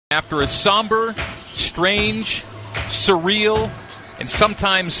After a somber, strange, surreal, and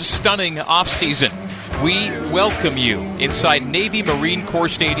sometimes stunning offseason, we welcome you inside Navy Marine Corps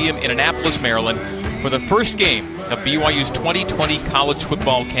Stadium in Annapolis, Maryland, for the first game of BYU's 2020 college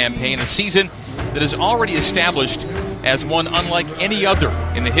football campaign, a season that is already established as one unlike any other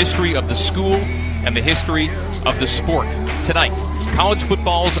in the history of the school and the history of the sport. Tonight, college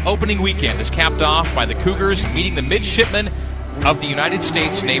football's opening weekend is capped off by the Cougars meeting the midshipmen of the United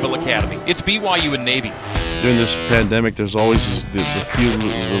States Naval Academy. It's BYU and Navy. During this pandemic, there's always the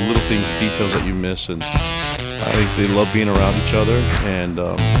little things, details that you miss, and I think they love being around each other, and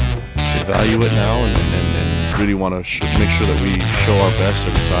they value it now, and really want to make sure that we show our best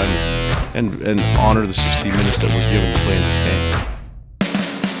every time, and honor the 60 minutes that we're given to play in this game.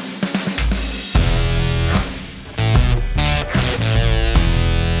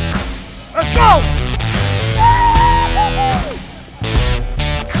 Let's go!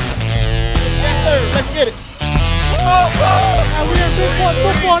 Let's get it. And we're in big boy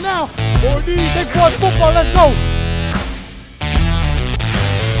football now. Big boy football, let's go.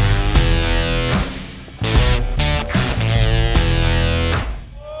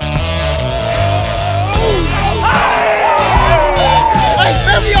 Hey,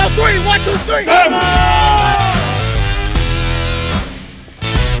 family on three. 1, 2, 3.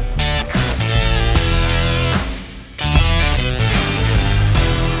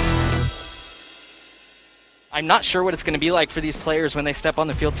 I'm not sure what it's going to be like for these players when they step on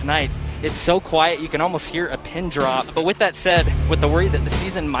the field tonight. It's so quiet, you can almost hear a pin drop. But with that said, with the worry that the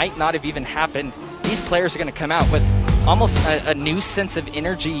season might not have even happened, these players are going to come out with almost a new sense of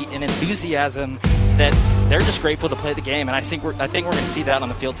energy and enthusiasm they're just grateful to play the game. And I think we're going to see that on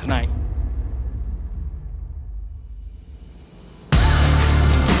the field tonight.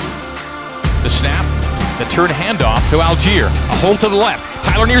 The snap, the turn handoff to Algier. A hold to the left.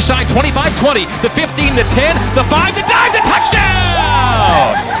 Tyler near side, 25-20, the 15, the 10, the 5, the dive, the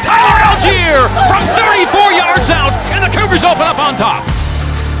touchdown! Tyler Algier from 34 yards out, and the Cougars open up on top.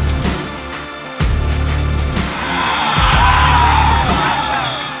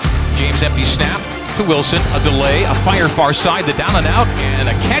 James empty snap to Wilson, a delay, a fire far side, the down and out, and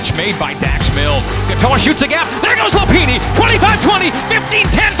a catch made by Dax Mill. Katoa shoots a gap, there goes Lopini, 25-20,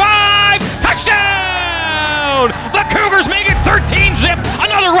 15-10, 5, touchdown! The Cougars make it 13-zip,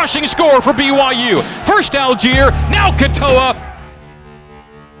 another rushing score for BYU. First Algier, now Katoa.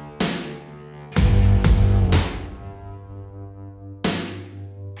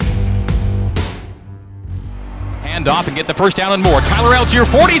 Hand off and get the first down and more. Tyler Algier,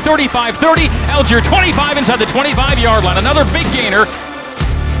 40, 35, 30. Algier, 25 inside the 25-yard line. Another big gainer.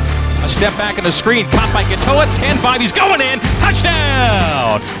 A step back in the screen, caught by Katoa, 10-5, he's going in,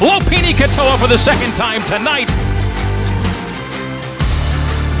 touchdown! Lopini Katoa for the second time tonight.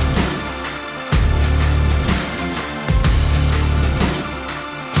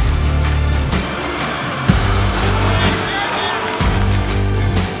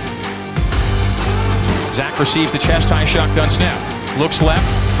 Zach receives the chest-high shotgun snap. Looks left,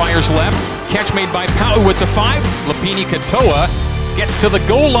 fires left, catch made by Pau with the 5. Lopini Katoa gets to the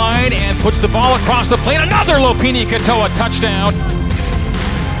goal line and puts the ball across the plate. Another Lopini Katoa touchdown.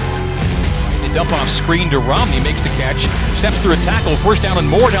 They dump off screen to Romney, makes the catch, steps through a tackle, first down and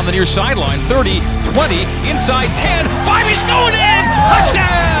more down the near sideline. 30, 20, inside 10, 5, he's going in!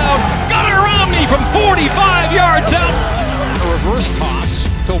 Touchdown! Gunnar Romney from 45 yards out. A reverse toss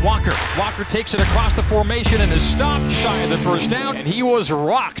to Walker. Walker takes it across the formation and is stopped shy of the first down, and he was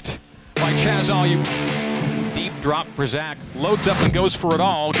rocked by Chaz Ayu. Deep drop for Zach, loads up and goes for it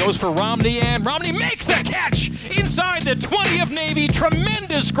all, goes for Romney, and Romney makes the catch inside the 20 of Navy.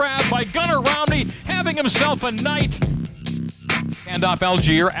 Tremendous grab by Gunnar Romney, having himself a night. Hand off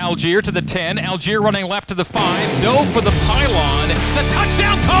Algier to the 10, Algier running left to the 5, dove for the pylon. It's a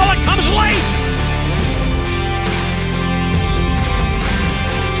touchdown call, it comes late!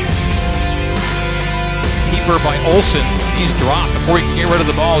 Keeper by Olsen, he's dropped before he can get rid of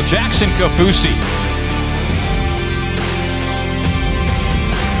the ball. Jackson Kafusi.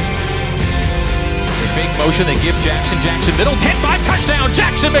 Fake motion, they give Jackson middle, 10-5 touchdown,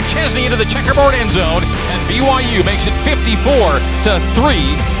 Jackson McChesney into the checkerboard end zone, and BYU makes it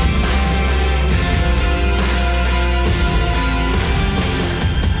 54-3